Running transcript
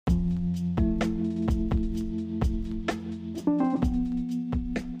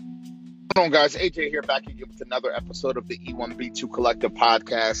What's going on, guys? AJ here, back again with another episode of the E1B2 Collective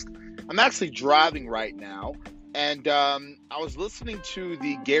podcast. I'm actually driving right now, and I was listening to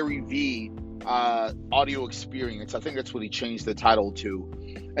the Gary V audio experience. I think that's what he changed the title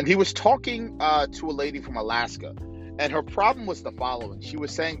to. And he was talking to a lady from Alaska, and her problem was the following. She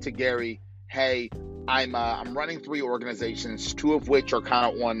was saying to Gary, "Hey, I'm running 3 organizations, 2 of which are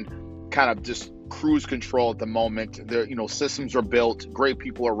kind of just cruise control at the moment. Systems are built, great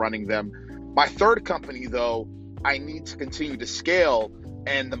people are running them. My third company, though, I need to continue to scale,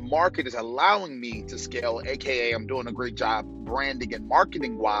 and the market is allowing me to scale, aka I'm doing a great job branding and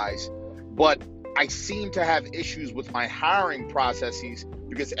marketing wise, but I seem to have issues with my hiring processes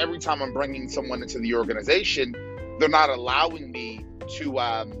because every time I'm bringing someone into the organization, they're not allowing me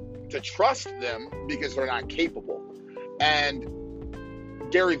to trust them because they're not capable." And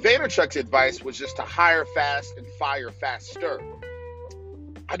Gary Vaynerchuck's advice was just to hire fast and fire faster.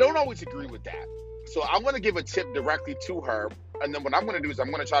 I don't always agree with that. So I'm going to give a tip directly to her. And then what I'm going to do is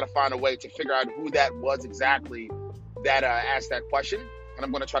I'm going to try to find a way to figure out who that was exactly that asked that question. And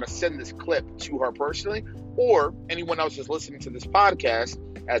I'm going to try to send this clip to her personally, or anyone else who's listening to this podcast.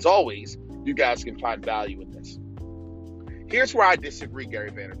 As always, you guys can find value in this. Here's where I disagree,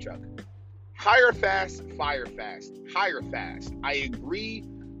 Gary Vaynerchuck. Hire fast, fire fast, hire fast. I agree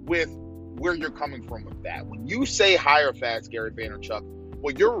with where you're coming from with that. When you say hire fast, Gary Vaynerchuck,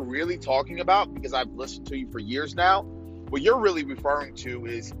 what you're really talking about, because I've listened to you for years now, what you're really referring to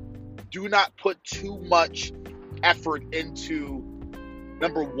is do not put too much effort into,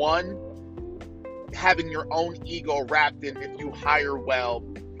 number one, having your own ego wrapped in if you hire well,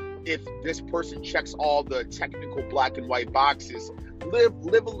 if this person checks all the technical black and white boxes.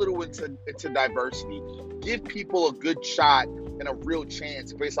 Live a little into diversity. Give people a good shot and a real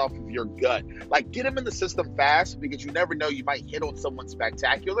chance based off of your gut. Like, get them in the system fast because you never know, you might hit on someone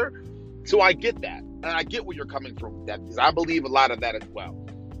spectacular. So I get that. And I get where you're coming from with that because I believe a lot of that as well.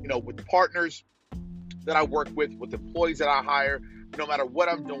 With partners that I work with employees that I hire, no matter what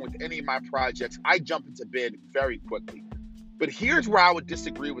I'm doing with any of my projects, I jump into bid very quickly. But here's where I would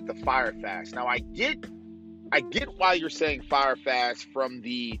disagree with the fire fast. Now, I get why you're saying fire fast from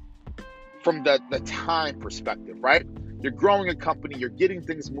the time perspective, right? You're growing a company, you're getting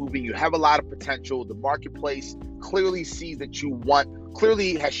things moving, you have a lot of potential. The marketplace clearly sees that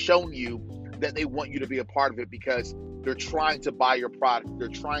clearly has shown you that they want you to be a part of it because they're trying to buy your product, they're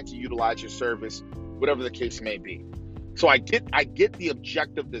trying to utilize your service, whatever the case may be. So I get the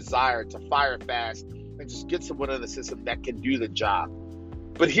objective desire to fire fast and just get someone in the system that can do the job.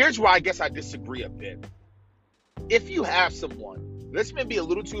 But here's where I guess I disagree a bit. If you have someone, this may be a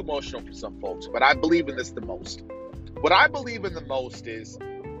little too emotional for some folks, but I believe in this the most. What I believe in the most is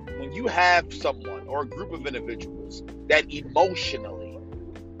when you have someone or a group of individuals that emotionally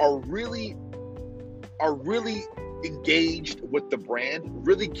are really engaged with the brand,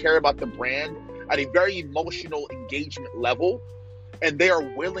 really care about the brand at a very emotional engagement level, and they are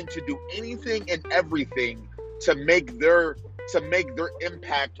willing to do anything and everything to make their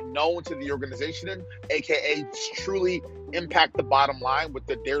impact known to the organization, aka truly impact the bottom line with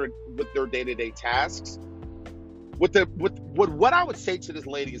their day-to-day tasks. What I would say to this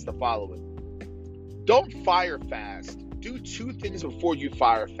lady is the following. Don't fire fast. Do 2 things before you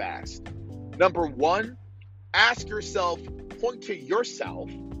fire fast. Number 1, ask yourself, point to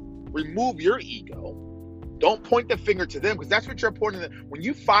yourself, remove your ego. Don't point the finger to them because that's what you're pointing at. When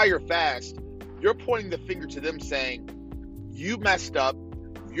you fire fast, you're pointing the finger to them saying, you messed up,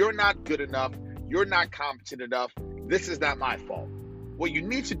 you're not good enough, you're not competent enough, this is not my fault. What you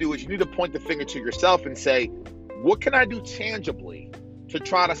need to do is you need to point the finger to yourself and say, what can I do tangibly to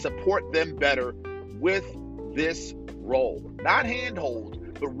try to support them better with this role? Not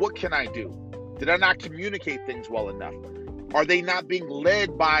handhold, but what can I do? Did I not communicate things well enough? Are they not being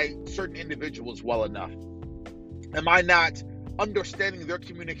led by certain individuals well enough? Am I not understanding their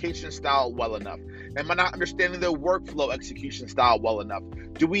communication style well enough? Am I not understanding their workflow execution style well enough?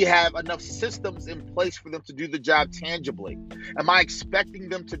 Do we have enough systems in place for them to do the job tangibly? Am I expecting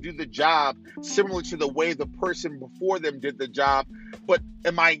them to do the job similar to the way the person before them did the job? But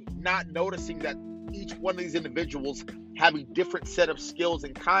am I not noticing that each one of these individuals have a different set of skills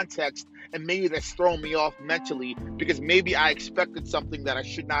and context, and maybe that's throwing me off mentally because maybe I expected something that I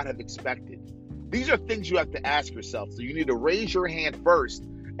should not have expected? These are things you have to ask yourself. So you need to raise your hand first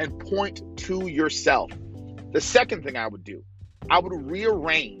and point to yourself. The second thing I would do, I would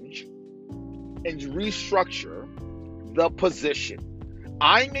rearrange and restructure the position.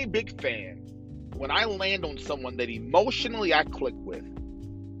 I'm a big fan when I land on someone that emotionally I click with.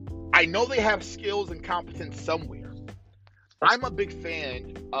 I know they have skills and competence somewhere. I'm a big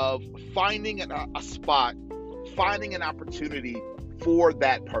fan of finding a spot, finding an opportunity for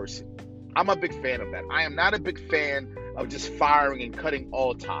that person. I'm a big fan of that. I am not a big fan of just firing and cutting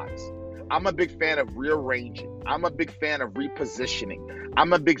all ties. I'm a big fan of rearranging. I'm a big fan of repositioning.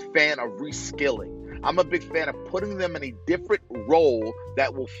 I'm a big fan of reskilling. I'm a big fan of putting them in a different role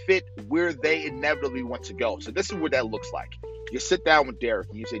that will fit where they inevitably want to go. So this is what that looks like. You sit down with Derek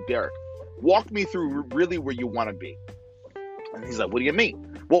and you say, Derek, walk me through really where you want to be. And he's like, what do you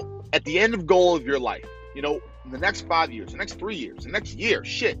mean? Well, at the end of goal of your life, in the next 5 years, the next 3 years, the next year,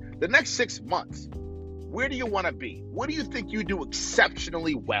 the next 6 months, where do you want to be? What do you think you do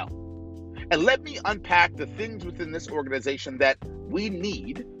exceptionally well? And let me unpack the things within this organization that we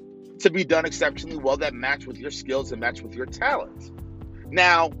need to be done exceptionally well that match with your skills and match with your talents.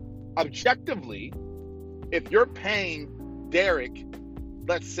 Now, objectively, if you're paying Derek,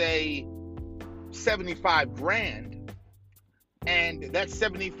 let's say 75 grand, and that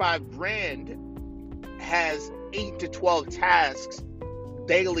 75 grand has 8 to 12 tasks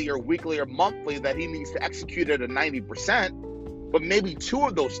daily or weekly or monthly that he needs to execute at a 90%, but maybe 2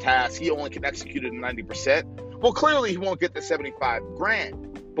 of those tasks he only can execute at a 90%, well, clearly he won't get the 75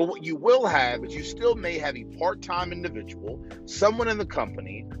 grand. But what you will have is you still may have a part-time individual, someone in the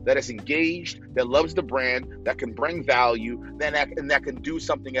company that is engaged, that loves the brand, that can bring value, and that can do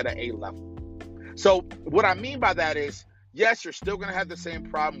something at an A level. So what I mean by that is, yes, you're still going to have the same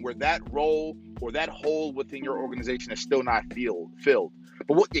problem where that role or that hole within your organization is still not filled.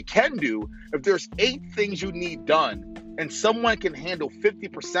 But what you can do, if there's 8 things you need done and someone can handle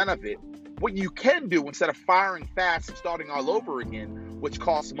 50% of it, what you can do instead of firing fast and starting all over again, which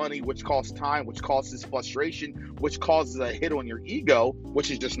costs money, which costs time, which causes frustration, which causes a hit on your ego, which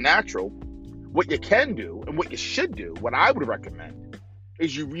is just natural, what you can do and what you should do, what I would recommend,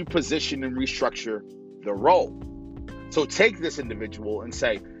 is you reposition and restructure the role. So take this individual and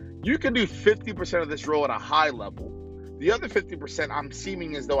say, you can do 50% of this role at a high level. The other 50%, I'm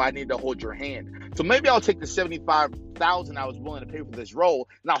seeming as though I need to hold your hand. So maybe I'll take the $75,000 I was willing to pay for this role,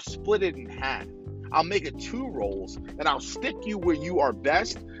 and I'll split it in half. I'll make it 2 roles, and I'll stick you where you are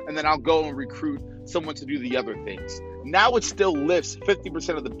best, and then I'll go and recruit someone to do the other things. Now it still lifts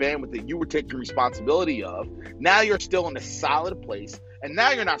 50% of the bandwidth that you were taking responsibility of. Now you're still in a solid place, and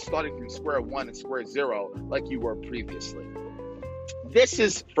now you're not starting from square one and square zero like you were previously. This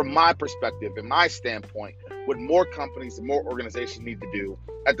is, from my perspective and my standpoint, what more companies and more organizations need to do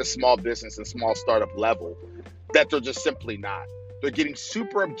at the small business and small startup level that they're just simply not. They're getting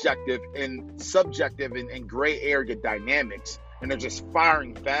super objective and subjective and gray area dynamics, and they're just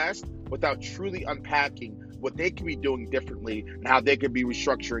firing fast without truly unpacking what they can be doing differently and how they could be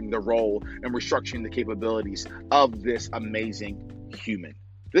restructuring the role and restructuring the capabilities of this amazing human.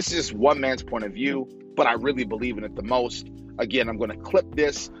 This is just one man's point of view, but I really believe in it the most. Again, I'm going to clip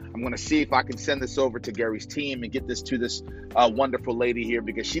this. I'm going to see if I can send this over to Gary's team and get this to this wonderful lady here,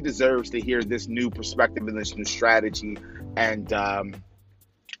 because she deserves to hear this new perspective and this new strategy. And I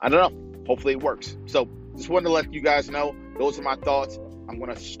don't know. Hopefully it works. So just wanted to let you guys know. Those are my thoughts. I'm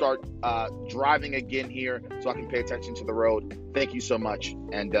going to start driving again here so I can pay attention to the road. Thank you so much,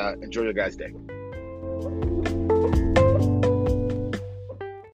 and enjoy your guys' day.